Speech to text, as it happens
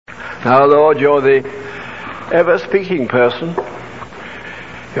Now, Lord, you're the ever-speaking person.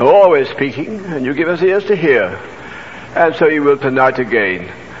 You're always speaking, and you give us ears to hear. And so you will tonight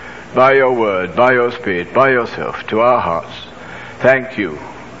again, by your word, by your spirit, by yourself, to our hearts. Thank you.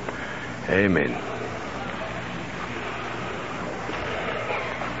 Amen.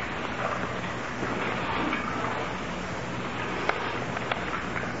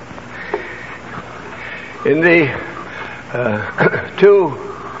 In the two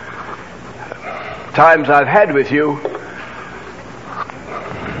times I've had with you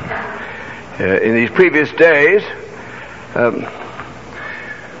in these previous days,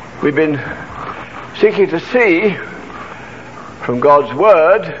 we've been seeking to see from God's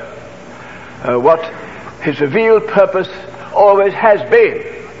Word what His revealed purpose always has been.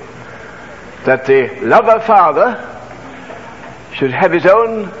 That the lover Father should have His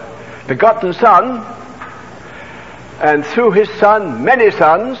own begotten Son, and through His Son many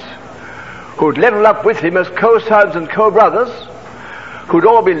sons who'd level up with Him as co-sons and co-brothers, who'd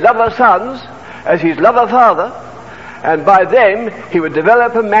all be lover sons as His lover Father, and by them He would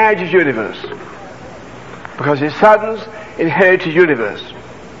develop and manage His universe, because His sons inherit His universe.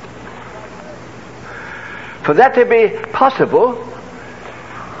 For that to be possible,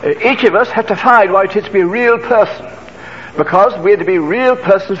 each of us had to find what it is to be a real person, because we are to be real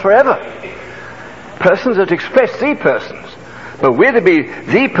persons forever. Persons that express the persons. But we're to be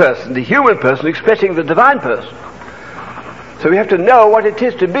the person, the human person, expressing the divine person. So we have to know what it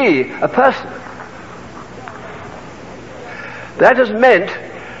is to be a person. That has meant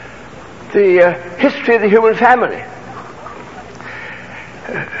the history of the human family.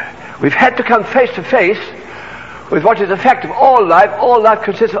 We've had to come face to face with what is the fact of all life. All life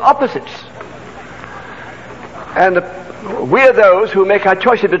consists of opposites. And we're those who make our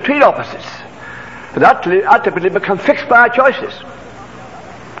choices between opposites, and ultimately become fixed by our choices.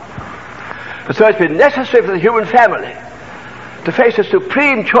 And so it's been necessary for the human family to face a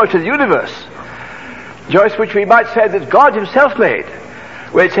supreme choice of the universe, choice which we might say that God Himself made,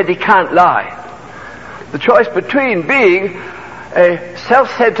 where it said He can't lie. The choice between being a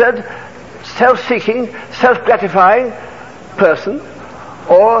self-centered, self-seeking, self-gratifying person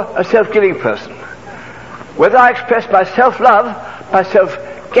or a self-giving person. Whether I express my self-love by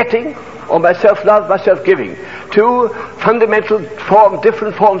self-getting or by self-love by self-giving. Two fundamental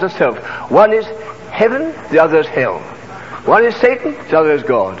different forms of self. One is heaven, the other is hell. One is Satan, the other is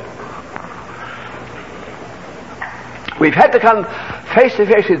God. We've had to come face to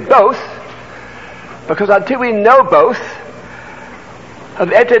face with both, because until we know both,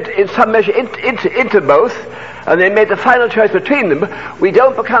 have entered in some measure into both, and then made the final choice between them, we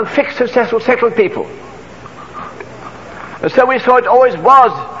don't become fixed, successful, settled people. And so we saw it always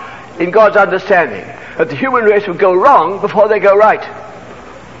was in God's understanding that the human race would go wrong before they go right.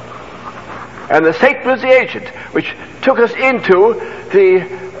 And the Satan was the agent which took us into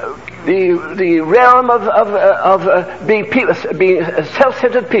the realm of being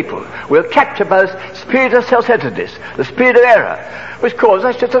self-centered people. We're captured by the spirit of self-centeredness, the spirit of error, which causes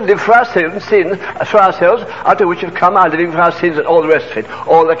us just to live for our sin for ourselves, out of which have come our living for our sins and all the rest of it,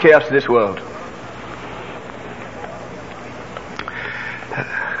 all the chaos of this world.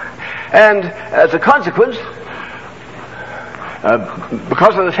 And as a consequence,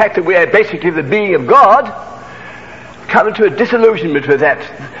 because of the fact that we are basically the being of God, come into a disillusionment with that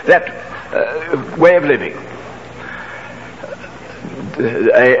way of living.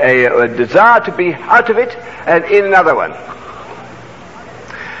 A desire to be out of it and in another one.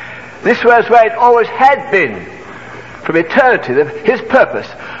 This was where it always had been from eternity, His purpose,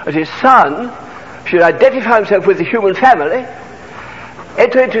 that His Son should identify Himself with the human family,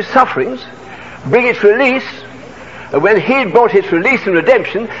 enter into sufferings, bring its release, and when He had brought its release and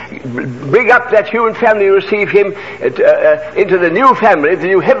redemption, bring up that human family, receive Him into the new family, the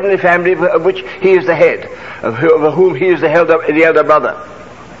new heavenly family of which He is the head, of whom He is the elder brother.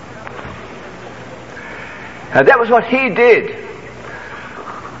 And that was what He did.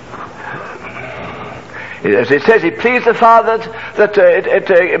 As it says, it pleased the Father that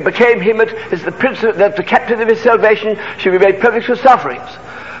it became Him as the prince, that the captain of His salvation should be made perfect through sufferings.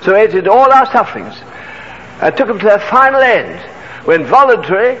 So He entered all our sufferings and took them to their final end, when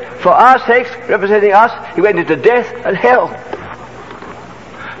voluntary, for our sakes, representing us, He went into death and hell.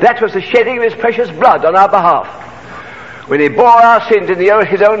 That was the shedding of His precious blood on our behalf, when He bore our sins in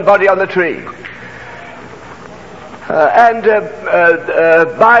His own body on the tree. By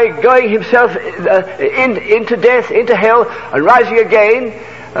going Himself into death, into hell, and rising again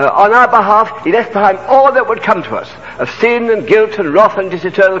on our behalf, He left behind all that would come to us of sin and guilt and wrath and its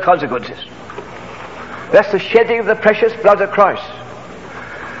eternal consequences. That's the shedding of the precious blood of Christ.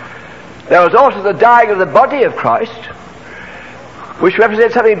 There was also the dying of the body of Christ, which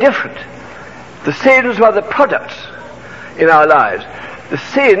represents something different. The sins were the products in our lives. The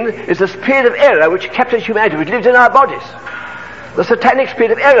sin is the spirit of error which captures humanity, which lives in our bodies. The satanic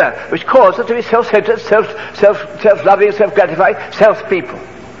spirit of error, which caused us to be self-centered, self-loving, self-gratifying, self-people.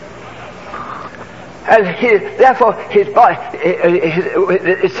 And therefore, his body,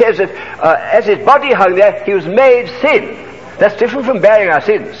 it says that as his body hung there, he was made sin. That's different from bearing our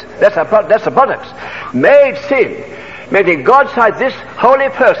sins. That's the product. Made sin. Meant in God's sight, this holy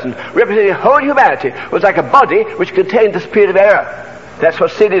person, representing whole humanity, was like a body which contained the spirit of error. That's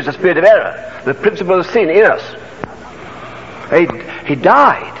what sin is, the spirit of error. The principle of sin in us. He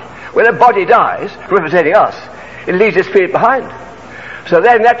died. When a body dies, representing us, it leaves the spirit behind. So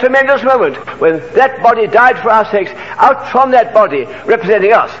then, that tremendous moment, when that body died for our sakes, out from that body,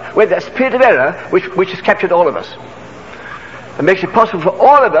 representing us, went that spirit of error, which has captured all of us. It makes it possible for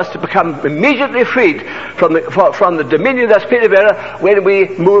all of us to become immediately freed from the dominion of that spirit of error when we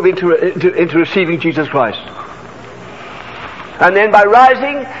move into receiving Jesus Christ. And then by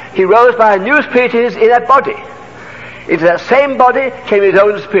rising, he rose by a new spirit in that body. Into that same body came his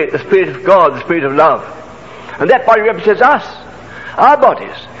own spirit, the spirit of God, the spirit of love. And that body represents us, our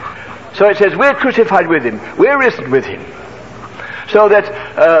bodies. So it says we're crucified with him, we're risen with him. So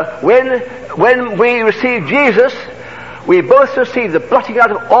that when we receive Jesus, we both receive the blotting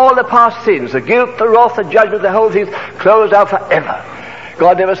out of all the past sins, the guilt, the wrath, the judgment, the whole thing closed out forever.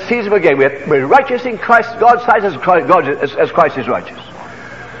 God never sees them again. We're righteous in Christ, God's sight, as Christ is righteous.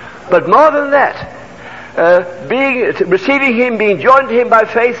 But more than that, receiving him, being joined to him by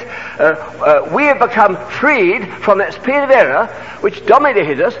faith, we have become freed from that spirit of error which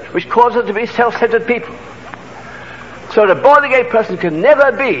dominated us, which caused us to be self-centered people. So the born-again person can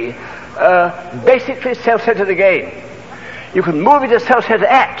never be basically self-centered again. You can move into a self-centered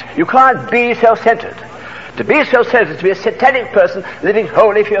act. You can't be self-centered. To be self-centered is to be a satanic person living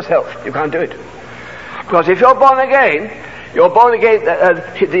wholly for yourself. You can't do it. Because if you're born again,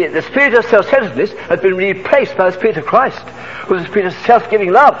 the spirit of self-centeredness has been replaced by the spirit of Christ, who is the spirit of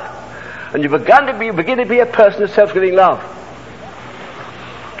self-giving love. And you begin to be a person of self-giving love.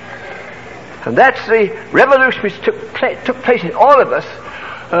 And that's the revolution which took place in all of us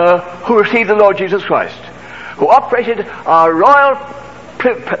who received the Lord Jesus Christ, who operated our royal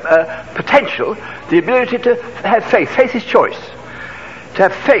potential, the ability to have faith. Faith is choice. To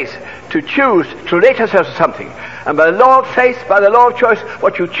have faith, to choose to relate ourselves to something. And by the law of faith, by the law of choice,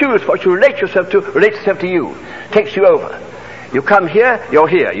 what you choose, what you relate yourself to, relates itself to you. Takes you over. You come here, you're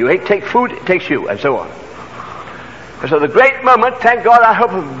here. You take food, it takes you, and so on. And so the great moment, thank God, I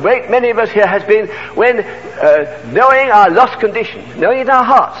hope a great many of us here has been when, knowing our lost condition, knowing in our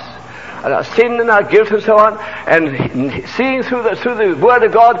hearts, and our sin and our guilt and so on, and seeing through the Word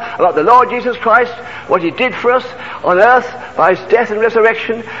of God about the Lord Jesus Christ, what he did for us on earth by his death and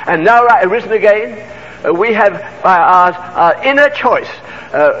resurrection, and now risen again, we have, by our inner choice,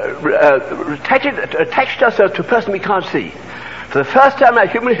 attached ourselves to a person we can't see. For the first time in our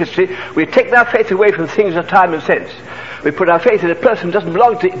human history, we've taken our faith away from things of time and sense. We put our faith in a person who doesn't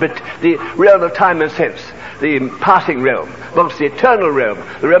belong to the realm of time and sense, the passing realm, belongs to the eternal realm,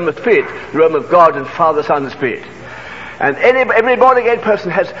 the realm of spirit, the realm of God and Father, Son, and Spirit. And every born-again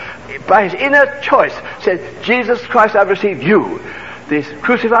person has, by his inner choice, said, Jesus Christ, I've received you, the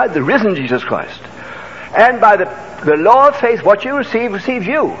crucified, the risen Jesus Christ. And by the law of faith, what you receive, receives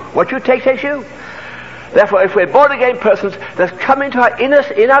you. What you take, takes you. Therefore, if we're born-again persons, there's come into our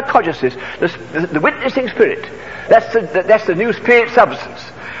in our consciousness, the witnessing spirit. That's the new spirit substance.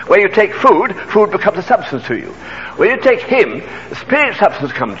 When you take food, food becomes a substance to you. When you take him, the spirit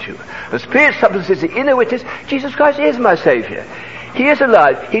substance comes to you. The spirit substance is the inner witness. Jesus Christ is my Savior. He is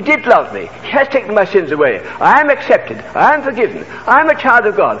alive. He did love me. He has taken my sins away. I am accepted. I am forgiven. I am a child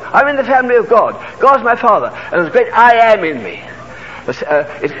of God. I'm in the family of God. God's my Father. And there's a great I am in me.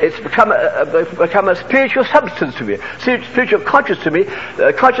 It's become a spiritual substance to me, spiritual consciousness to me,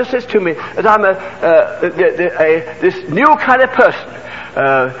 that I'm this new kind of person.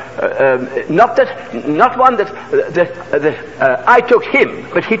 Not one that I took him,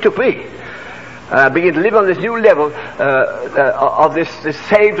 but he took me. Begin to live on this new level of this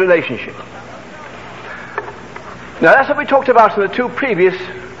saved relationship. Now that's what we talked about in the two previous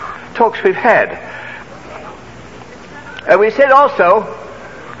talks we've had. And we said also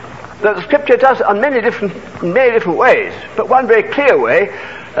that the Scripture does on many different ways, but one very clear way,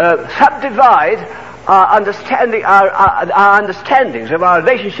 subdivide our understandings of our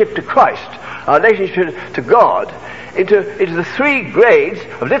relationship to Christ, our relationship to God, into the three grades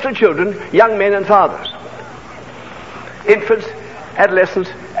of little children, young men and fathers. Infants,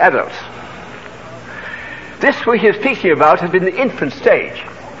 adolescents, adults. This we are speaking about has been the infant stage.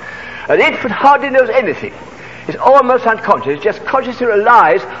 An infant hardly knows anything. He's almost unconscious. He just consciously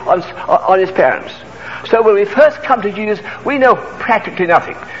relies on his parents. So when we first come to Jesus, we know practically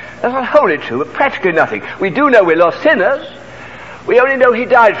nothing. That's not wholly true, but practically nothing. We do know we're lost sinners. We only know he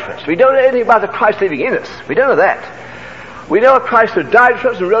died for us. We don't know anything about the Christ living in us. We don't know that. We know a Christ who died for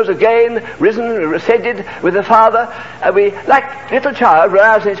us and rose again, risen and ascended with the Father, and we, like little child,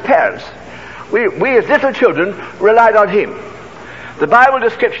 relies on his parents. We as little children relied on him. The Bible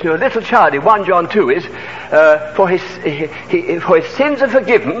description of a little child in 1 John 2 is, for his sins are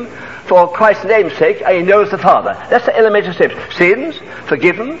forgiven for Christ's name's sake, and he knows the Father. That's the elementary step. Sins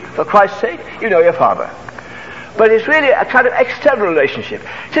forgiven for Christ's sake, you know your Father. But it's really a kind of external relationship.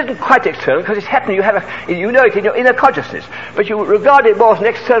 It isn't quite external because it's happening. You know it in your inner consciousness, but you regard it more as an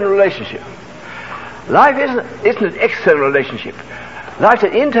external relationship. Life isn't an external relationship. Life's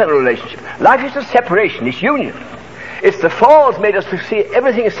an internal relationship. Life is a separation. It's union. It's the fall's made us to see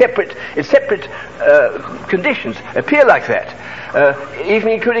everything in separate conditions appear like that, even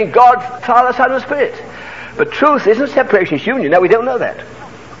including God, Father, Son, and Spirit. But truth isn't separation; it's union. Now we don't know that.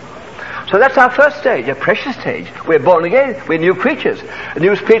 So that's our first stage, a precious stage. We're born again. We're new creatures. A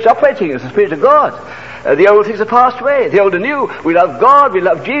new spirit operating us, the Spirit of God. The old things are passed away. The old are new. We love God. We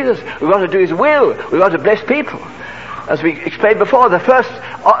love Jesus. We want to do His will. We want to bless people. As we explained before, the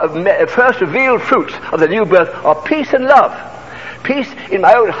first revealed fruits of the new birth are peace and love. Peace in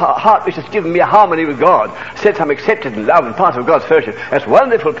my own heart, which has given me a harmony with God, since I'm accepted in love and part of God's fellowship. That's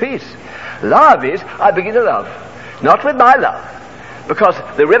wonderful peace. Love is, I begin to love. Not with my love. Because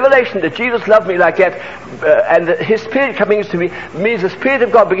the revelation that Jesus loved me like that, and that His Spirit coming into me, means the Spirit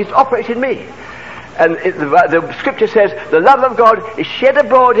of God begins to operate in me. And the Scripture says, the love of God is shed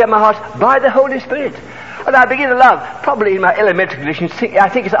abroad in my heart by the Holy Spirit. And I begin to love, probably in my elementary condition, I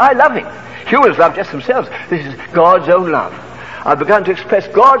think it's I love Him. Humans love just themselves. This is God's own love. I've begun to express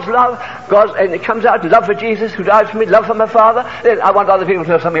God's love, and it comes out in love for Jesus, who died for me, love for my Father. Then I want other people to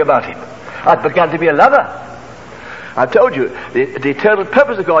know something about Him. I've begun to be a lover. I've told you, the eternal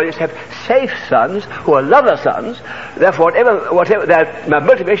purpose of God is to have safe sons who are lover sons. Therefore, whatever my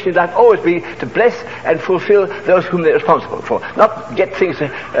motivation in life always be to bless and fulfill those whom they're responsible for. Not get things,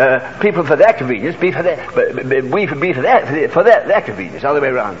 people for their convenience, be for their convenience, other way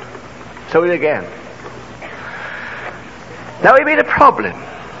around. So it again. Now we meet a problem.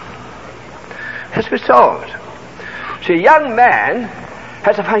 It has to be solved. See, a young man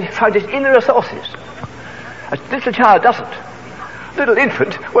has to find his inner resources. A little child doesn't. Little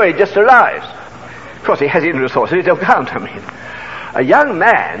infant, well, he just arrives. Of course, he has inner resources, he don't count, I mean. A young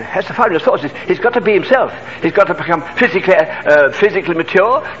man has to find resources. He's got to be himself. He's got to become physically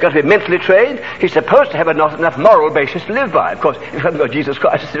mature, got to be mentally trained. He's supposed to have enough moral basis to live by. Of course, if you haven't got Jesus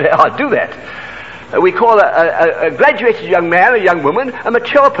Christ, it's very hard to do that. We call a graduated young man, a young woman, a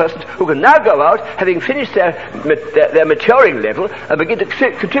mature person who can now go out, having finished their maturing level, and begin to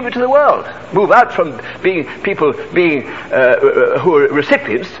contribute to the world. Move out from being people who are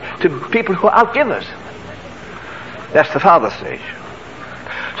recipients to people who are outgivers. That's the father stage.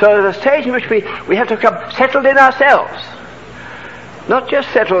 So the stage in which we have to become settled in ourselves. Not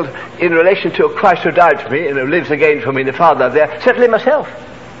just settled in relation to Christ who died for me and who lives again for me, the Father there, settled in myself.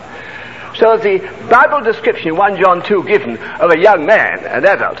 So the Bible description in 1 John 2 given of a young man, an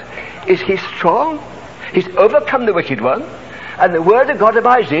adult, is he's strong, he's overcome the wicked one, and the Word of God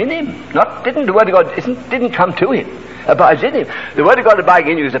abides in him. The Word of God didn't come to him, abides in him. The Word of God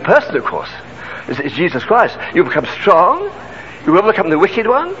abiding in you is a person, of course. It's Jesus Christ. You become strong, you overcome the wicked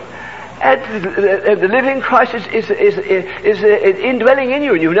one, and the living Christ is indwelling in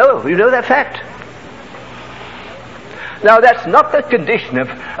you, and you know that fact. Now, that's not the condition of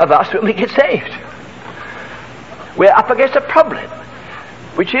us when we get saved. We're up against a problem,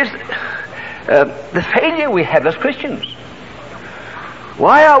 which is the failure we have as Christians.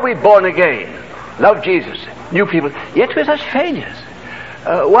 Why are we born again, love Jesus, new people, yet we're such failures?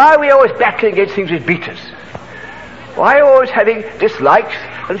 Why are we always battling against things which beat us? Why are we always having dislikes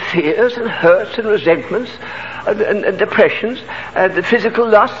and fears and hurts and resentments and depressions and physical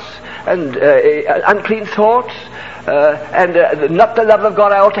lusts and unclean thoughts? And not the love of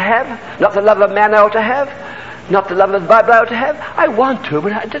God I ought to have, not the love of man I ought to have, not the love of the Bible I ought to have. I want to,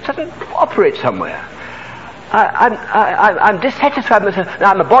 but it doesn't operate somewhere. I'm dissatisfied with myself.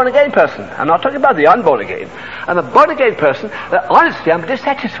 Now, I'm a born-again person. I'm not talking about the unborn again. I'm a born-again person, but honestly, I'm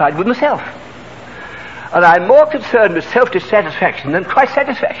dissatisfied with myself. And I'm more concerned with self-dissatisfaction than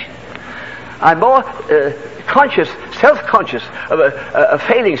Christ-satisfaction. I'm more self-conscious of a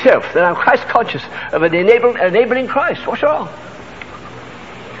failing self than I'm Christ-conscious of an enabling Christ. What's wrong?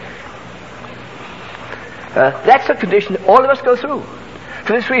 That's a condition all of us go through.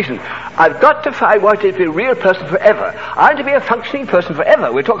 For this reason, I've got to find what it is to be a real person forever. I'm to be a functioning person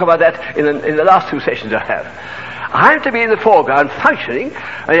forever. We'll talk about that in the last 2 sessions I have. I'm to be in the foreground, functioning.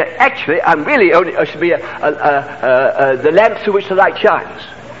 Actually, I'm really only I should be the lamp through which the light shines.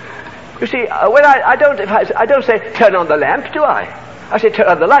 You see, when I don't say turn on the lamp, do I? I say turn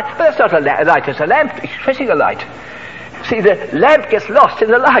on the light, but that's not a light. It's a lamp expressing a light. See, the lamp gets lost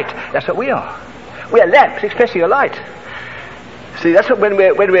in the light. That's what we are. We are lamps expressing a light. See, that's what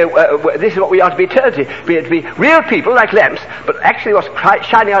this is what we are to be eternity. We are to be real people like lamps, but actually what's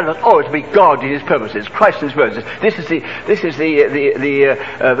shining out of us all to be God in His purposes, Christ in His purposes. This is the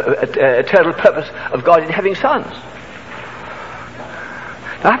eternal purpose of God in having sons.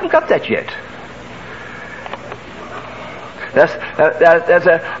 Now, I haven't got that yet. There's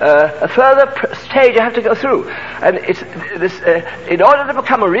a further stage I have to go through, and it's this. In order to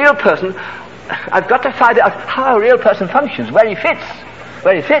become a real person, I've got to find out how a real person functions, where he fits.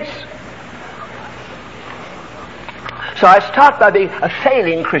 So I start by being a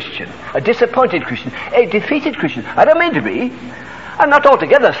failing Christian, a disappointed Christian, a defeated Christian. I don't mean to be. I'm not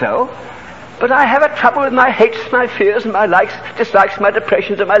altogether so. But I have a trouble with my hates, my fears, and my likes, dislikes, my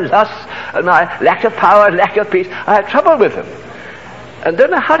depressions, and my lusts, and my lack of power and lack of peace. I have trouble with them. And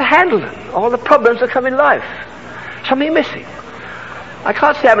don't know how to handle them. All the problems that come in life. Something missing. I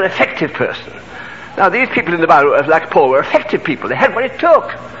can't say I'm an effective person. Now, these people in the Bible, like Paul, were effective people. They had what it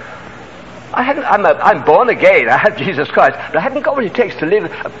took. I'm born again. I have Jesus Christ. But I haven't got what it takes to live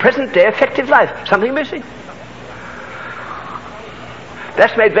a present-day effective life. Something missing.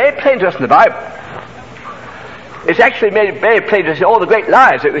 That's made very plain to us in the Bible. It's actually made very plain to us in all the great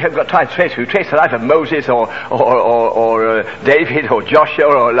lives that we have got time to trace. We trace the life of Moses or David or Joshua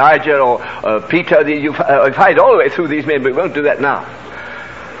or Elijah or Peter. You find all the way through these men, but we won't do that now.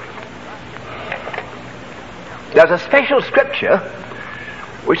 There's a special scripture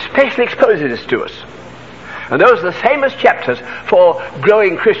which specially exposes this to us. And those are the famous chapters for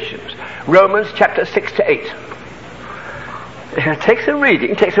growing Christians. Romans chapter 6 to 8. It takes some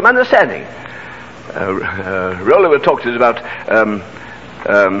reading, takes some understanding. Roller will talk to us about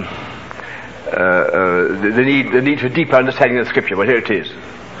the need for deeper understanding of the Scripture. Well, here it is.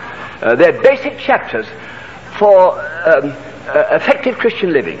 They're basic chapters for effective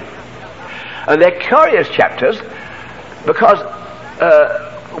Christian living. And they're curious chapters because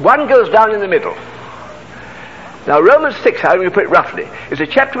one goes down in the middle. Now, Romans 6, I'm going to put it roughly, is a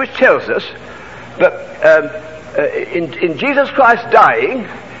chapter which tells us that in Jesus Christ dying,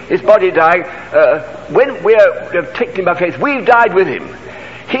 His body dying, when we are taken Him by faith, we've died with Him.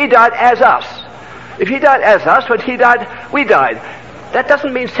 He died as us. If He died as us, when He died, we died. That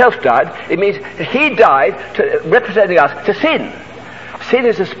doesn't mean self-died. It means He died representing us to sin. Sin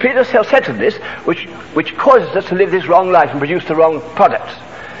is the spirit of self-centeredness which causes us to live this wrong life and produce the wrong products.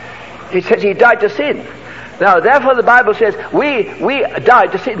 It says He died to sin. Now, therefore, the Bible says we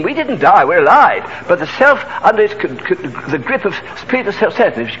died to sin. We didn't die; we're alive. But the self, under the grip of spirit of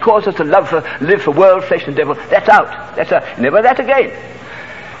self-centeredness, which causes us to live for world, flesh, and devil, that's out. That's out. Never that again.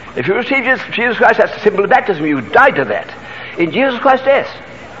 If you receive Jesus Christ, that's the symbol of baptism. You died to that in Jesus Christ's death.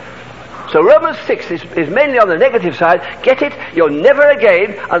 So Romans 6 is mainly on the negative side. Get it? You're never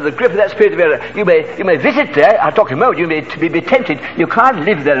again under the grip of that spirit of error. You may visit there. I'll talk in a moment. You may be tempted. You can't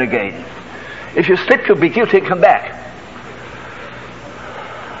live there again. If you slip, you'll be guilty and come back.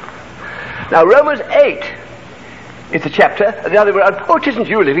 Now, Romans 8 is the chapter, the other way around. Oh, it isn't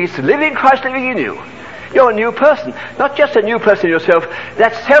you living, it's the living Christ living in you. You're a new person. Not just a new person yourself.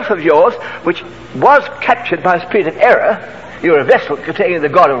 That self of yours, which was captured by a spirit of error, you're a vessel containing the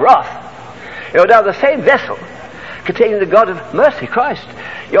God of wrath. You're now the same vessel containing the God of mercy, Christ.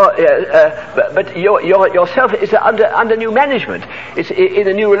 But yourself is under new management. It's in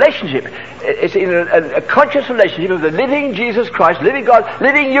a new relationship. It's in a conscious relationship of the living Jesus Christ, living God,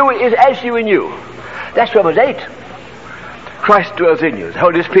 living you is as you in you. That's Romans 8. Christ dwells in you. The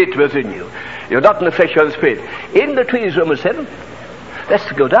Holy Spirit dwells in you. You're not in the flesh, you're in the Spirit. In between is Romans 7. That's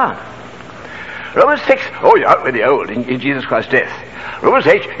to go down. Romans 6, oh, you're out with the old in Jesus Christ's death. Romans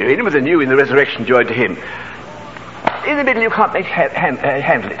 8, you're in with the new in the resurrection, joy to Him. In the middle, you can't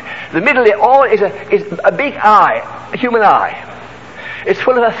handle it. The middle all is a big eye, a human eye. It's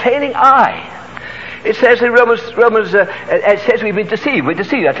full of a failing eye. It says in Romans, it says we've been deceived. We're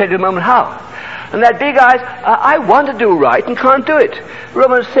deceived. I'll tell you in a moment how. And that big eye, I want to do right and can't do it.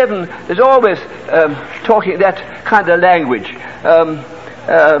 Romans 7 is always talking that kind of language.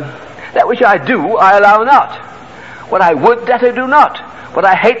 That which I do, I allow not. What I would, that I do not. What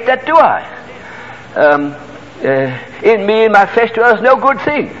I hate, that do I. In me, in my flesh, dwells no good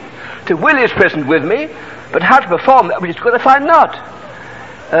thing. To will is present with me, But how to perform that which is good, I find not.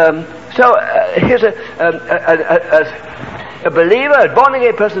 Here's a believer, a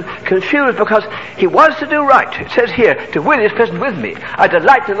born-again person, confused because he wants to do right. It says here, to will is present with me. I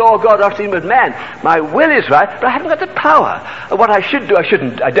delight the law of God after him with man. My will is right, but I haven't got the power. What I should do,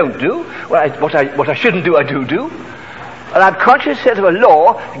 I don't do. What I shouldn't do, I do. And I'm conscious, says of a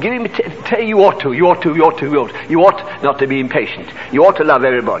law, giving me telling you ought to. You ought not to be impatient. You ought to love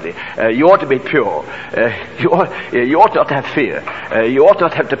everybody. You ought to be pure. You ought not to have fear. You ought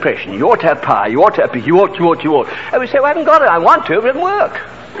not to have depression. You ought to have power. You ought to have peace. You ought. And we say, well, I haven't got it. I want to, but it doesn't work.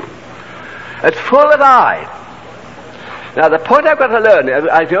 It's full of I. Now, the point I've got to learn,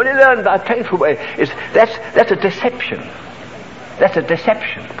 I've only learned by a painful way, is that's a deception. That's a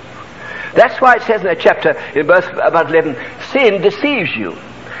deception. That's why it says in that chapter, in verse about 11, sin deceives you.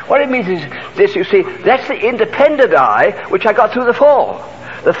 What it means is this, you see, that's the independent I which I got through the fall.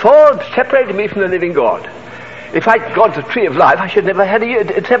 The fall separated me from the living God. If I'd gone to the tree of life, I should never have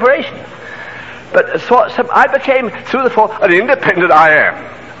had a separation. But I became, through the fall, an independent I am.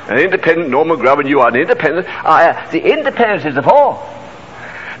 An independent Norman Grubb, and you are an independent I am. The independence is the fall.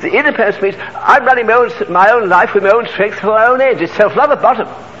 The independence means I'm running my own life with my own strength for my own ends. It's self-love at bottom.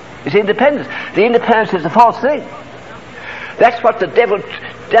 It's independence. The independence is a false thing. That's what the devil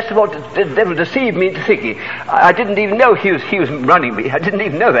deceived me into thinking. I didn't even know he was running me. I didn't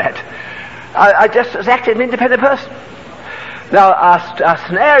even know that. I just was acting an independent person. Now, our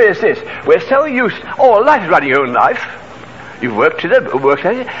scenario is this. We're so used, all life is running your own life. You've worked at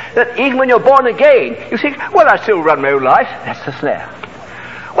it, that even when you're born again, you think, well, I still run my own life. That's the snare.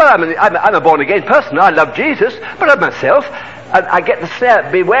 Well, I'm a born again person. I love Jesus, but I'm myself. And I get the snare.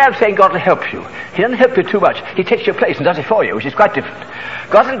 Beware of saying God will help you. He doesn't help you too much. He takes your place and does it for you, which is quite different.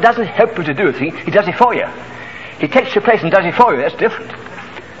 God doesn't help you to do a thing. He does it for you. He takes your place and does it for you. That's different.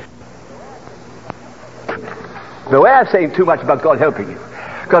 Beware of saying too much about God helping you.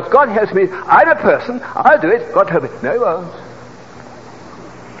 Because God helps me. I'm a person. I'll do it. God help me. No, He won't.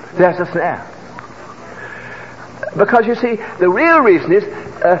 There's the snare. Because you see, the real reason is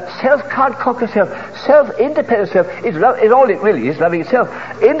self can't conquer self. Self-independent self is all it really is, loving itself.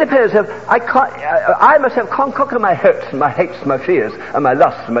 Independent self, I myself can't conquer my hurts, my hates, my fears, and my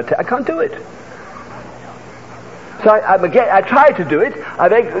lusts. I can't do it. So I try to do it. I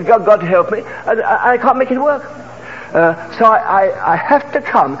beg God to help me, and I can't make it work. So I have to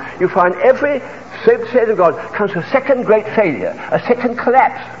come. You find every saint of God comes to a second great failure, a second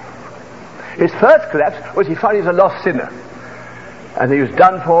collapse. His first collapse was he found he was a lost sinner. And he was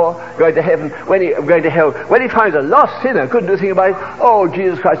done for, going to heaven, going to hell. When he finds a lost sinner, couldn't do anything about it, oh,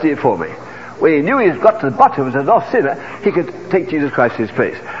 Jesus Christ did it for me. When he knew he got to the bottom as a lost sinner, he could take Jesus Christ in his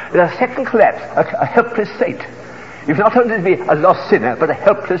place. There's a second collapse, a helpless saint. You've not only to be a lost sinner, but a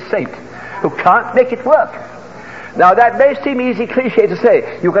helpless saint who can't make it work. Now that may seem easy cliche to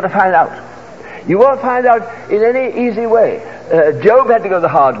say. You've got to find out. You won't find out in any easy way. Job had to go the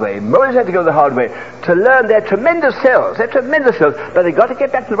hard way. Moses had to go the hard way to learn their tremendous selves. They're tremendous selves, but they've got to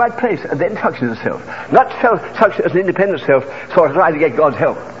get back to the right place and then function as a self. Not function as an independent self, so as trying to get God's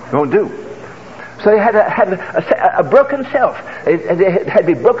help. It won't do. So they had a broken self. They had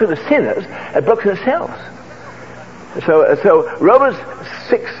to be broken as sinners and broken as selves. So Romans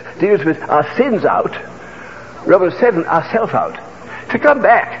 6 deals with our sins out. Romans 7, our self out. To come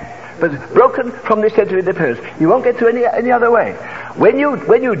back. But broken from this sense of independence. You won't get to any other way. When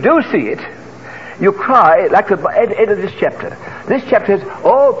you do see it, you cry like the end of this chapter. This chapter says,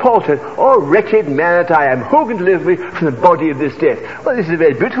 oh, Paul says, oh, wretched man that I am, who can deliver me from the body of this death? Well, this is a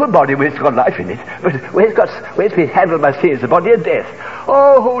very beautiful body when it's got life in it, but when it's been handled by sin, it's the body of death.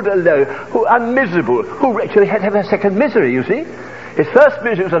 Oh, who I'm miserable, who wretched, he had to have a second misery, you see. His first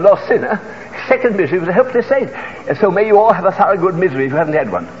misery was a lost sinner, his second misery was a helpless saint. And so may you all have a thorough good misery if you haven't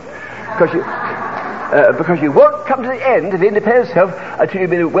had one. Because you won't come to the end of the independent self until you've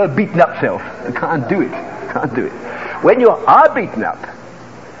been a well beaten up self. You can't do it. When you are beaten up,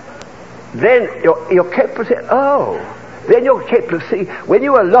 then you're capable of saying, then you're capable of seeing, when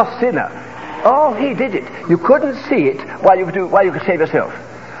you were a lost sinner, oh, he did it. You couldn't see it while you could save yourself.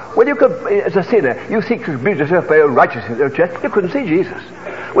 When you could, as a sinner, you seek to build yourself by your righteousness, you couldn't see Jesus.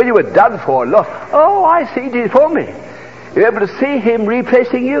 When you were done for, lost, oh, I see, he did it for me. You're able to see him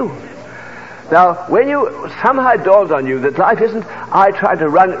replacing you. Now, when somehow it dawns on you that life isn't, I try to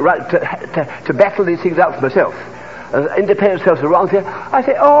to battle these things out for myself. Independent self is the wrong thing. I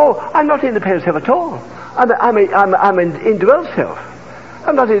say, oh, I'm not independent self at all. I'm an indwelt self.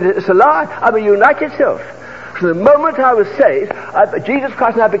 It's a lie. I'm a united self. From the moment I was saved, Jesus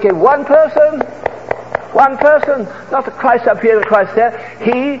Christ and I became one person. One person, not the Christ up here and Christ there.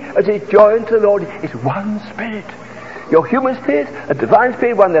 He, as is joined to the Lord, is one spirit. Your human spirit, a divine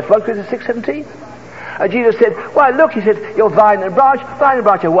spirit, one that's 1 Corinthians 6:17. And Jesus said, why look, he said, your vine and branch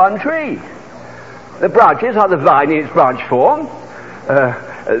are one tree. The branches are the vine in its branch form.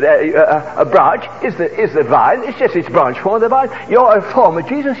 A branch is the vine. It's just its branch form of the vine. You're a form of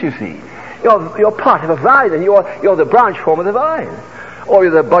Jesus, you see. You're part of a vine, and you're the branch form of the vine. Or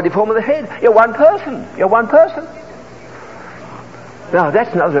you're the body form of the head. You're one person. Now,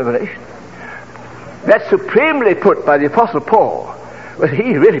 that's another revelation. That's supremely put by the Apostle Paul. Well,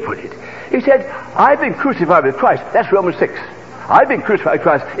 he really put it. He said, I've been crucified with Christ. That's Romans 6. I've been crucified with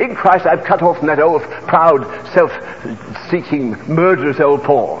Christ. In Christ I've cut off from that old, proud, self-seeking, murderous old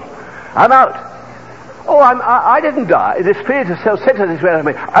Paul. I'm out. Oh, I didn't die. The spirit of self-centeredness is where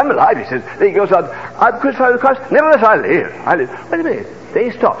I'm alive, he says. Then he goes on, I'm crucified with Christ. Nevertheless I live. Wait a minute. Then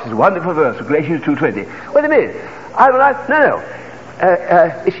he stops. It's a wonderful verse, Galatians 2:20. Wait a minute. I'm alive? No.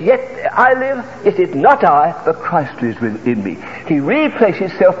 It's yet I live, yet it's not I, but Christ lives within me. He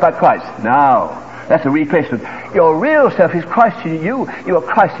replaces self by Christ. Now, that's a replacement. Your real self is Christ in you. You are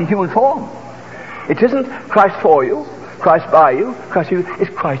Christ in human form. It isn't Christ for you, Christ by you, Christ in you.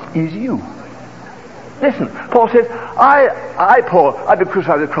 It's Christ is you. Listen, Paul says, Paul, I've been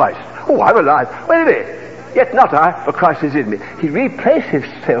crucified with Christ. Oh, I'm alive. Wait a minute. Yet not I, but Christ is in me. He replaces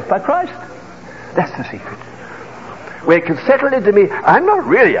self by Christ. That's the secret. Where it can settle into me, I'm not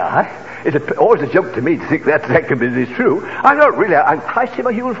really I. It's always a joke to me to think that is true. I'm not really I. I'm Christ in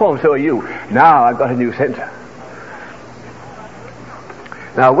my human form, so are you. Now I've got a new center.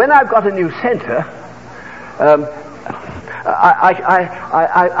 Now when I've got a new center, I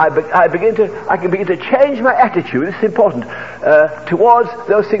can begin to change my attitude, this is important, towards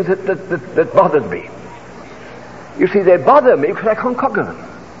those things that bothered me. You see, they bother me because I can't conquer them.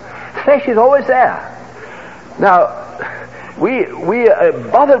 Flesh is always there. Now, we are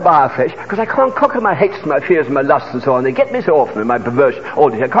bothered by our flesh because I can't conquer my hates, my fears, my lusts and so on. They get me so often in my perversion.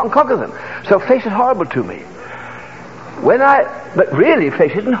 I can't conquer them. So flesh is horrible to me. But really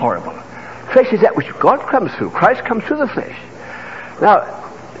flesh isn't horrible. Flesh is that which God comes through. Christ comes through the flesh. Now,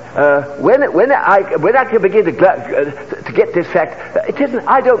 when I can begin to get this fact, it isn't,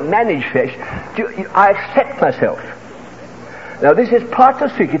 I don't manage flesh. I accept myself. Now this is part of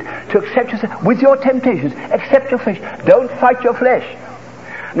the secret, to accept yourself with your temptations. Accept your flesh. Don't fight your flesh.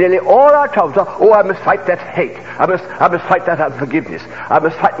 Nearly all our troubles are, I must fight that hate. I must fight that unforgiveness. I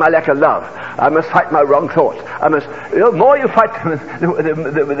must fight my lack of love. I must fight my wrong thoughts. The more you fight,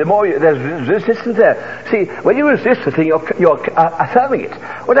 the more there's resistance there. See, when you resist the thing, you're affirming it.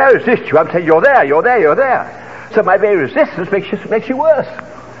 When I resist you, I'm saying, you're there. So my very resistance makes you worse.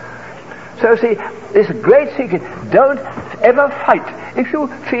 So see, this great secret, don't ever fight. If you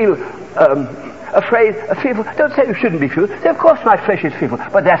feel afraid, fearful, don't say you shouldn't be fearful. Say, of course my flesh is fearful,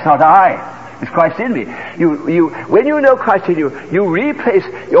 but that's not I. It's Christ in me. When you know Christ in you, you replace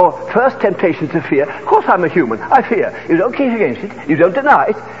your first temptation to fear. Of course I'm a human. I fear. You don't kick against it. You don't deny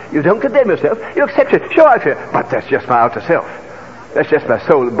it. You don't condemn yourself. You accept it. Sure, I fear. But that's just my outer self. That's just my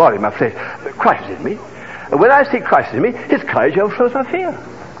soul and body, my flesh. But Christ is in me. And when I see Christ in me, his courage overflows my fear.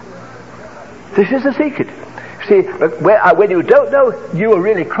 This is the secret. See, when you don't know you are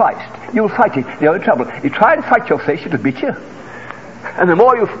really Christ, you'll fight it. You're in trouble. You try and fight your flesh, it'll beat you. And the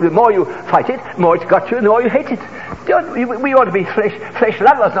more you fight it, the more it's got you, and the more you hate it. We ought to be flesh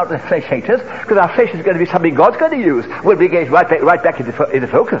lovers, not the flesh haters, because our flesh is going to be something God's going to use. We'll be engaged right back into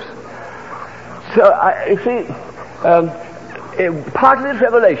focus. So, you see, part of this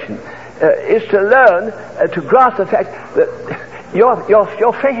revelation is to learn to grasp the fact that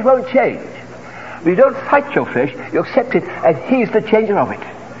your flesh won't change. You don't fight your flesh, you accept it, and he's the changer of it.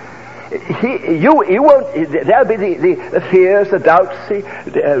 You won't, there'll be the fears, the doubts, the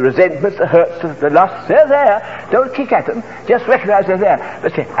resentments, the hurts, the lusts, they're there. Don't kick at them, just recognize they're there.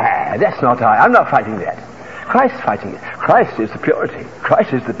 But say, that's not I, I'm not fighting that. Christ's fighting it. Christ is the purity.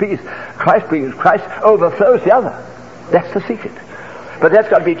 Christ is the peace. Christ overflows the other. That's the secret. But that's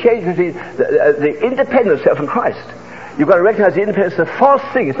got to be changed between the independent self and Christ. You've got to recognize the independence is a false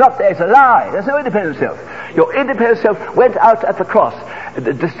thing. It's not there, it's a lie. There's no independent self. Your independent self went out at the cross.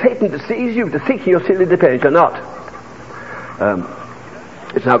 Satan deceives you to think you're still independent. You're not.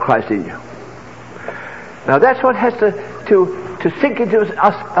 It's now Christ in you. Now that's what has to sink into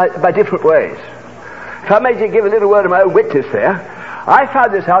us by different ways. If I may give a little word of my own witness there, I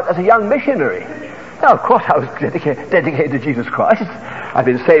found this out as a young missionary. Now, of course, I was dedicated to Jesus Christ. I've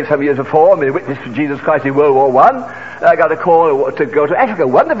been saved some years before. I've been a witness for Jesus Christ in World War I. I got a call to go to Africa.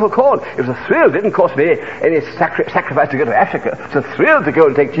 Wonderful call. It was a thrill. It didn't cost me any sacrifice to go to Africa. It's a thrill to go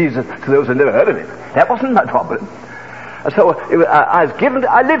and take Jesus to those who never heard of him. That wasn't my problem. And so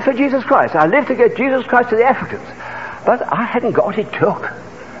I lived for Jesus Christ. I lived to get Jesus Christ to the Africans. But I hadn't got what it took.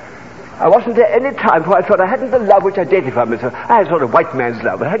 I wasn't there any time for I thought I hadn't the love which identified myself. I had sort of white man's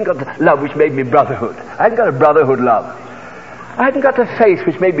love, but I hadn't got the love which made me brotherhood. I hadn't got a brotherhood love. I hadn't got the faith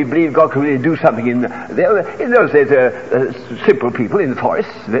which made me believe God could really do something in those days, simple people in the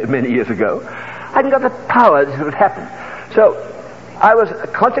forests many years ago. I hadn't got the power that would happen. So I was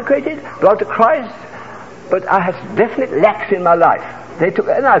consecrated, belonged to Christ, but I had definite lacks in my life. And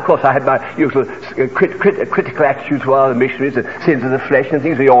of course I had my usual critical attitudes to other missionaries and sins of the flesh and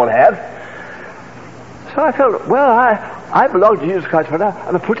things we all have. So I felt, well, I belong to Jesus Christ, but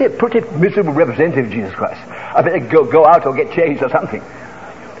I'm a pretty miserable representative of Jesus Christ. I better go out or get changed or something.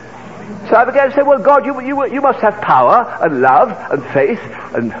 So I began to say, well, God, you must have power and love and faith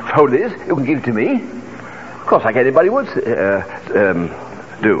and holiness. You can give it to me. Of course, like anybody would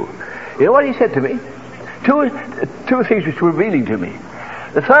do. You know what he said to me? Two things which were revealing to me.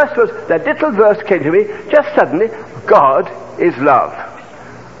 The first was that little verse came to me just suddenly. God is love.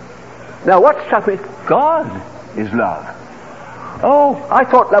 Now what struck me? God is love. Oh, I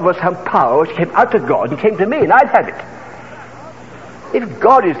thought love was some power which came out of God and came to me, and I'd have it. If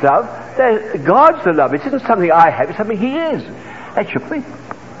God is love, then God's the love. It isn't something I have; it's something He is. That shook me.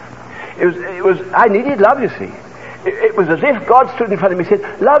 It was. I needed love. You see. It was as if God stood in front of me and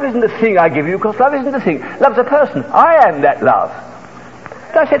said, love isn't the thing I give you, because love isn't the thing. Love's a person. I am that love.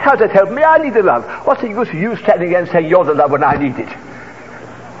 And I said, how does that help me? I need the love. What's the use of you standing there and saying you're the love when I need it?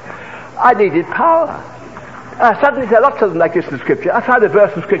 I needed power. Suddenly there are lots of them like this in the Scripture. I found a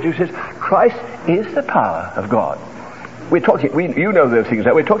verse in Scripture which says, Christ is the power of God. You know those things,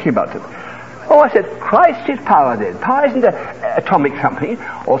 that we're talking about them. Oh, I said, Christ is power then. Power isn't an atomic something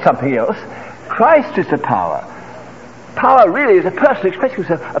or something else. Christ is the power. Power really is a person expressing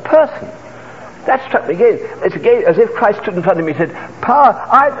himself, a person. That struck me again. It's again as if Christ stood in front of me and said, power,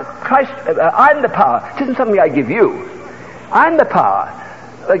 I'm the power. It isn't something I give you. I'm the power.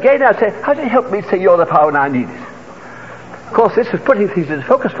 Again I say, how does it help me to say you're the power when I need it? Of course, this was putting things into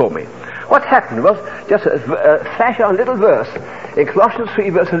focus for me. What happened was just a flash on a little verse in Colossians 3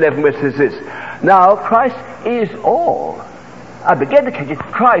 verse 11 where it says this, now Christ is all. I began to catch it.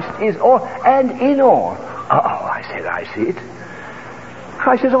 Christ is all and in all. Oh, I said, I see it.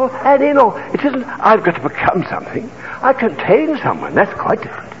 Christ is all and in all. It isn't, I've got to become something. I contain someone. That's quite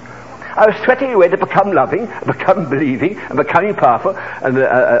different. I was sweating away to become loving, become believing, and becoming powerful, and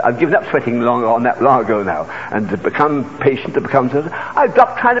I've given up sweating long ago now, and to become patient, to become... I've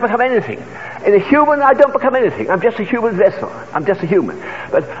stopped trying to become anything. In a human, I don't become anything. I'm just a human vessel. I'm just a human.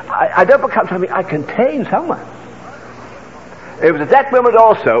 But I don't become something. I contain someone. It was at that moment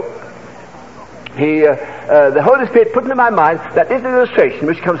also the Holy Spirit put into my mind that this illustration,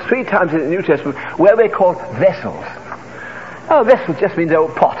 which comes 3 times in the New Testament, where we're called vessels. Oh, vessel just means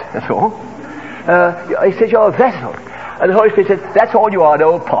old pot, that's all. He says you're a vessel. And the Holy Spirit says, that's all you are, an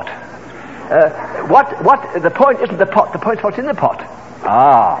old pot. The point isn't the pot, the point's what's in the pot.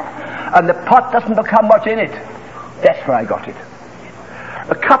 And the pot doesn't become what's in it. That's where I got it.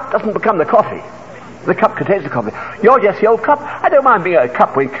 The cup doesn't become the coffee. The cup contains the coffee. You're just the old cup. I don't mind being a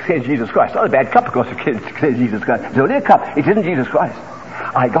cup when it contains Jesus Christ. It's not a bad cup, of course, it contains Jesus Christ. It's only a cup. It isn't Jesus Christ.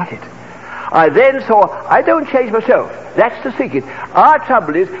 I got it. I then saw, I don't change myself. That's the secret. Our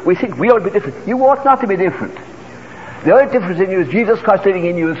trouble is, we think we ought to be different. You ought not to be different. The only difference in you is Jesus Christ living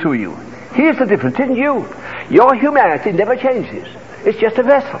in you and through you. Here's the difference, isn't you? Your humanity never changes. It's just a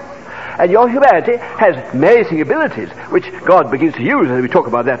vessel. And your humanity has amazing abilities, which God begins to use, and we talk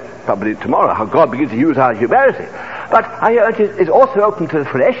about that probably tomorrow, how God begins to use our humanity. But our humanity is also open to the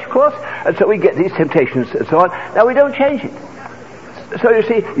flesh, of course, and so we get these temptations and so on. Now we don't change it. So you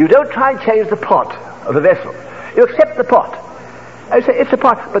see, you don't try and change the pot of the vessel. You accept the pot. And you say, it's a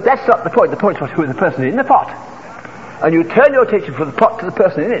pot, but that's not the point. The point is who is the person in the pot. And you turn your attention from the pot to the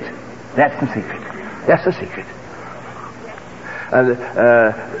person in it. That's the secret. That's the secret.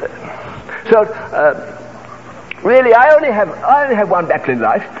 Really, I only have one battle in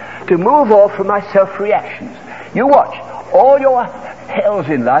life, to move off from my self-reactions. You watch. All your hells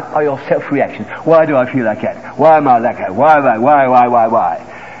in life are your self-reactions. Why do I feel like that? Why am I like that? Why?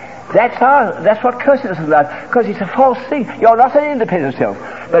 That's what curses us in life, because it's a false thing. You're not an independent self.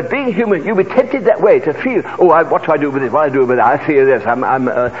 But being human, you'll be tempted that way to feel, what do I do with this? What do I do with that? I feel this.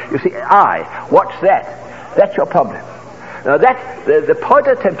 You see, what's that? That's your problem. Now the point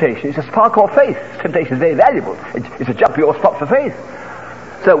of temptation is a spark of faith. Temptation is very valuable. It's a jump your spot for faith.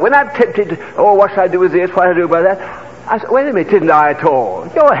 So when I'm tempted, what should I do with this, what should I do with that? I said, wait a minute, didn't I at all?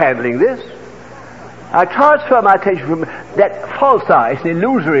 You're handling this. I transfer my attention from that false eye, it's an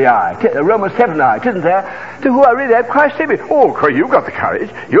illusory eye, the Romans 7 eye, isn't there, to who I really am, Christ in me. Oh, Christ, you've got the courage,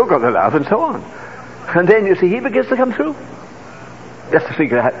 you've got the love, and so on. And then, you see, he begins to come through. That's the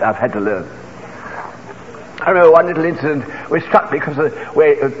secret I've had to learn. I remember one little incident which struck me because of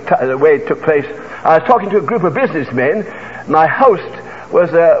the way it took place. I was talking to a group of businessmen. My host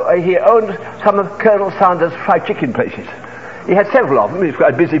he owned some of Colonel Sanders' fried chicken places. He had several of them. He was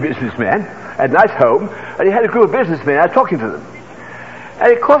quite a busy businessman, had a nice home, and he had a group of businessmen. I was talking to them.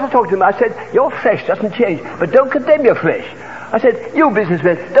 And of course I talked to them. I said, your flesh doesn't change, but don't condemn your flesh. I said, you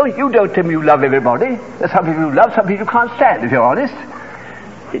businessmen, don't tell me you love everybody. There's some people who love, some people you can't stand, if you're honest.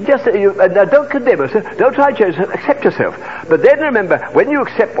 Now don't condemn yourself, don't try to change yourself, accept yourself. But then remember, when you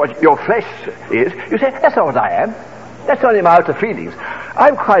accept what your flesh is, you say, that's not what I am. That's only my outer feelings.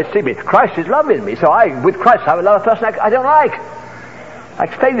 I'm Christ in me. Christ is love in me. So with Christ I love a person I don't like. I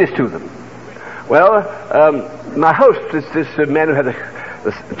explain this to them. Well, my host, this man who had the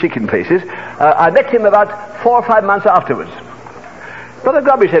chicken places, I met him about 4 or 5 months afterwards. Brother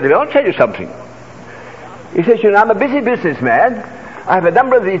Grubb, he said to me, I'll tell you something. He says, I'm a busy businessman. I have a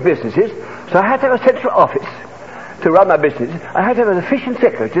number of these businesses, so I have to have a central office to run my business. I have to have an efficient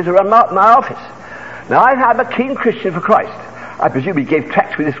secretary to run my office. Now, I'm a keen Christian for Christ. I presume he gave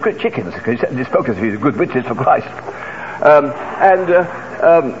tracts with his chickens, because he spoke as if he was a good witness for Christ.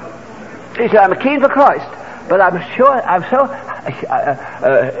 He said, I'm a keen for Christ, but I'm so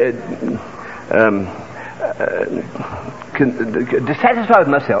dissatisfied with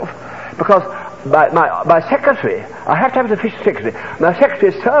myself, because my secretary, I have to have an efficient secretary. My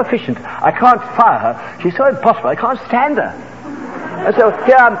secretary is so efficient, I can't fire her. She's so impossible, I can't stand her. And so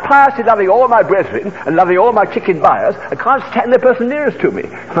here I'm piously loving all my brethren and loving all my chicken buyers. I can't stand the person nearest to me,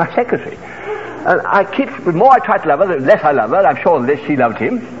 my secretary. And the more I try to love her, the less I love her. I'm sure the less she loved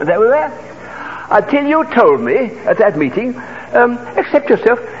him. And there we were. Until you told me at that meeting, accept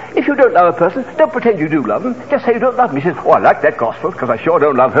yourself. If you don't love a person, don't pretend you do love them. Just say you don't love them. He says, I like that gospel because I sure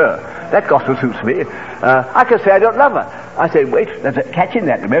don't love her. That gospel suits me. I can say I don't love her. I say, wait, there's a catch in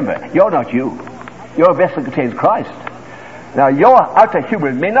that. Remember, you're not you. Your vessel contains Christ. Now, your outer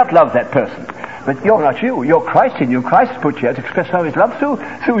human may not love that person, but you're not you. You're Christ in you. Christ put you here to express how his love through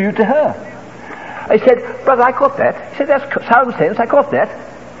you to her. I said, brother, I got that. He said, that's sound sense. I got that.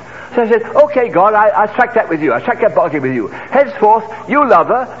 So I said, okay, God, I strike that with you. I strike that bargain with you. Henceforth, you love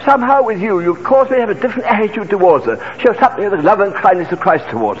her. Somehow with you cause me to have a different attitude towards her. Show something of the love and kindness of Christ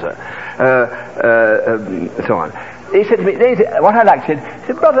towards her. So on. He said to me, what I liked, he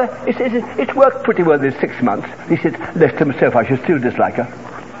said, brother, it's worked pretty well this 6 months. He said, left to myself, I should still dislike her.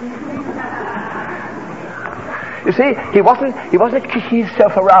 You see, he wasn't kicking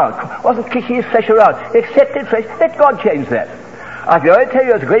himself around, wasn't kicking his flesh around. He accepted flesh. Let God change that. I can only tell you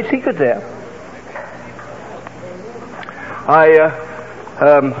there's a great secret there.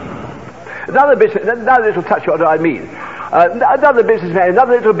 Another little touch on what I mean. Another businessman,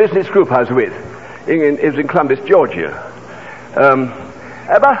 another little business group I was with. It was in Columbus, Georgia.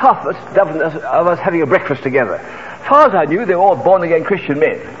 About half a dozen of us having a breakfast together. As far as I knew, they were all born-again Christian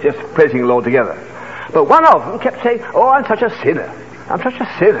men, just praising the Lord together. But one of them kept saying, I'm such a sinner. I'm such a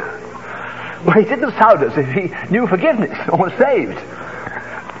sinner. Well, he didn't sound as if he knew forgiveness or was saved.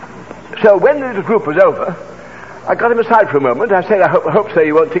 So when the little group was over, I got him aside for a moment. I said, I hope so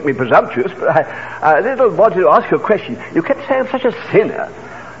you won't think me presumptuous, but I wanted to ask you a question. You kept saying I'm such a sinner.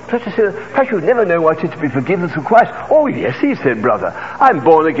 Perhaps you've never known what it is to be forgiven through Christ. Oh, yes, he said, brother. I'm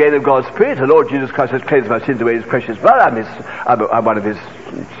born again of God's Spirit. The Lord Jesus Christ has cleansed my sins away his precious blood. I'm one of his,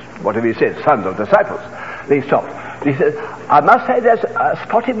 whatever he said, sons or disciples. Then he stopped. He said, I must say there's a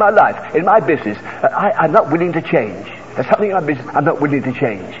spot in my life, in my business, I'm not willing to change. There's something in my business I'm not willing to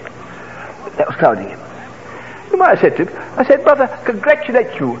change. That was clouding him. You know what I said to him? Brother,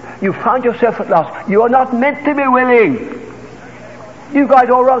 congratulate you. You found yourself at last. You are not meant to be willing. You guys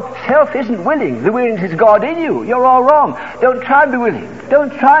are all wrong. Self isn't willing. The willingness is God in you. You're all wrong. Don't try and be willing.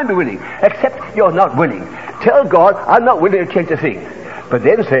 Don't try and be willing. Except you're not willing. Tell God, I'm not willing to change a thing. But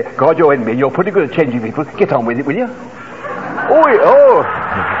then say, God, you're in me. You're pretty good at changing people. Get on with it, will you?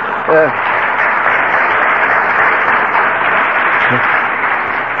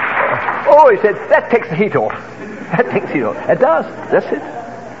 He said, that takes the heat off. That takes the heat off. It does. That's it.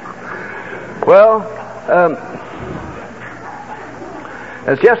 Well,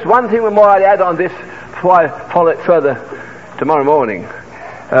 there's just one thing more I'd add on this before I follow it further tomorrow morning.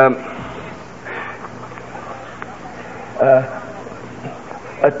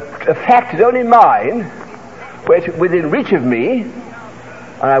 A fact is only mine where it's within reach of me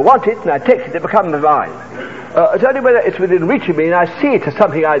and I want it, and I take it, it becomes mine. It's only when it's within reach of me and I see it as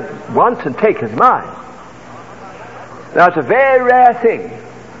something I want and take as mine. Now, it's a very rare thing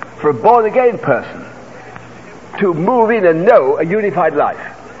for a born-again person to move in and know a unified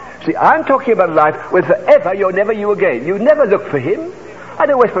life. See, I'm talking about a life where forever you're never you again. You never look for him. I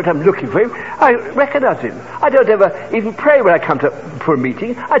don't waste my time looking for him. I recognize him. I don't ever even pray when I come for a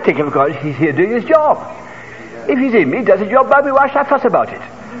meeting. I take him because he's here doing his job. If he's in me, he does his job by me, why should I fuss about it?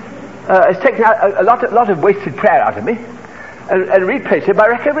 It's taken a lot of wasted prayer out of me and replaced it by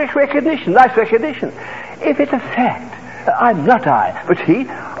recognition, nice recognition. If it's a fact, I'm not I, but he,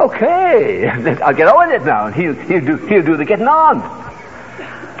 okay, I'll get on with it now, and he'll do the getting on.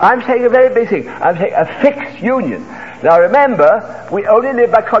 I'm saying a very big thing. I'm saying a fixed union. Now remember, we only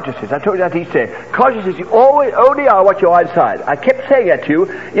live by consciousness. I told you that each day. Consciousness, you always only are what you are inside. I kept saying that to you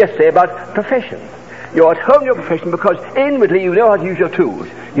yesterday about profession. You're at home in your profession because inwardly you know how to use your tools.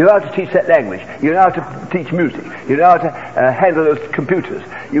 You know how to teach that language. You know how to teach music. You know how to handle those computers.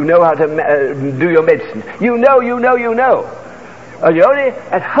 You know how to do your medicine. You know. And you're only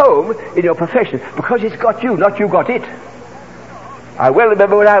at home in your profession because it's got you, not you got it. I well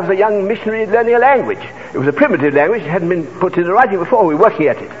remember when I was a young missionary learning a language. It was a primitive language. It hadn't been put into writing before. We were working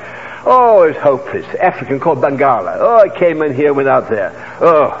at it. Oh, it was hopeless. African called Bangala. Oh, I came in here without there.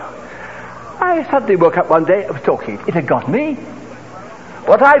 Oh. I suddenly woke up one day, I was talking. It had got me.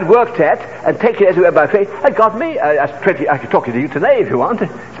 What I'd worked at and taken as it were by faith had got me. I could talk to you today if you want.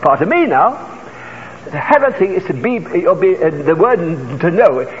 It's part of me now. To have a thing is to be the word to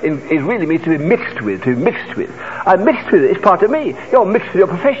know it really means to be mixed with. I'm mixed with it. It's part of me. You're mixed with your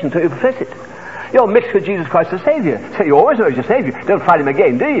profession, so you profess it. You're mixed with Jesus Christ the Saviour. So you always know he's your Saviour. Don't find him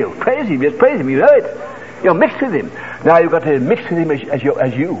again, do you? Praise him, just praise him, you know it. You're mixed with him. Now you've got to mix with him as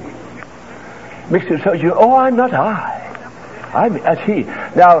you. Mixed with him so you, oh, I'm not I. I'm as he.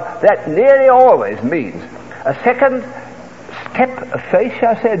 Now that nearly always means a second step of faith,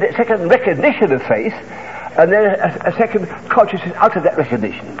 shall I say, a second recognition of faith, and then a second consciousness out of that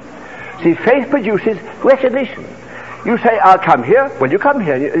recognition. See, faith produces recognition. You say, I'll come here. Well, you come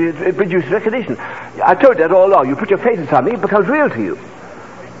here. It produces recognition. I told you that all along. You put your faith in something, it becomes real to you.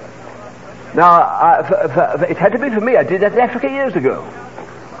 Now, it had to be for me. I did that in Africa years ago.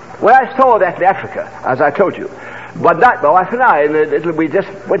 When I saw that in Africa, as I told you, one night my wife and I, we just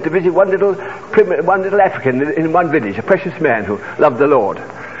went to visit one little African in one village, a precious man who loved the Lord.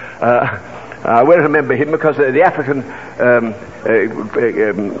 I well remember him because the African,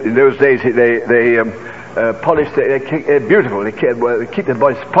 in those days, they polished, they're beautiful, they keep their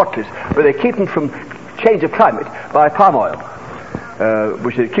bodies spotless, but they keep them from change of climate by palm oil,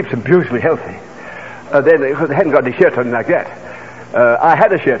 which keeps them beautifully healthy. Then, because they hadn't got any shirt on like that, I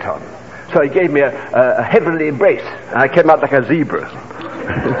had a shirt on. So he gave me a heavenly embrace, and I came out like a zebra.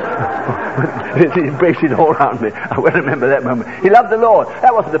 Embracing all around me. I will remember that moment. He loved the Lord.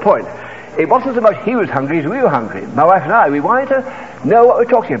 That wasn't the point. It wasn't so much he was hungry as we were hungry. My wife and I, we wanted to know what we're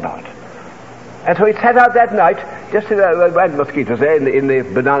talking about. And so he sat out that night, just we had mosquitoes there in the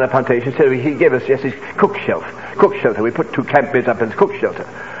banana plantation, so he gave us just his cook shelter. We put 2 camp beds up in his cook shelter.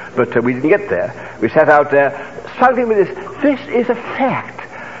 But we didn't get there. We sat out there, struggling with this. This is a fact.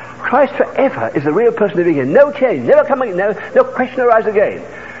 Christ forever is the real person living here. No change, never coming, no question arise again.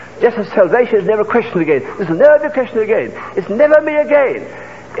 Just as salvation is never questioned again. This will never be questioned again. It's never me again.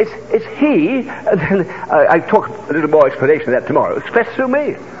 It's he, and then I talk a little more explanation of that tomorrow, expressed through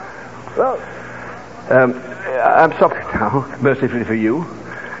me. Well, I'm sorry now, mercifully for you.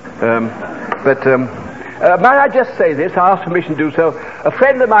 But might I just say this, I asked permission to do so. A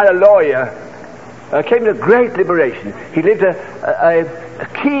friend of mine, a lawyer, came to great liberation. He lived a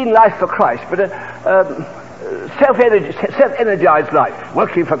keen life for Christ, but a self-energized life,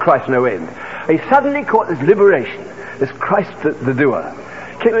 working for Christ no end. He suddenly caught this liberation, this Christ the doer.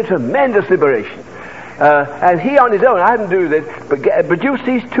 Came into tremendous liberation. And he on his own, I hadn't do this, but produced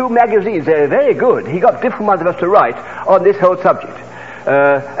these 2 magazines. They're very good. He got different ones of us to write on this whole subject.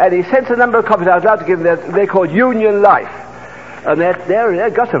 And he sent a number of copies. I was allowed to give them. They're called Union Life. And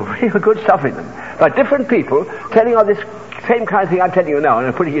they've got some real good stuff in them. By different people telling on this same kind of thing I'm telling you now, and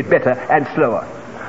I'm putting it better and slower.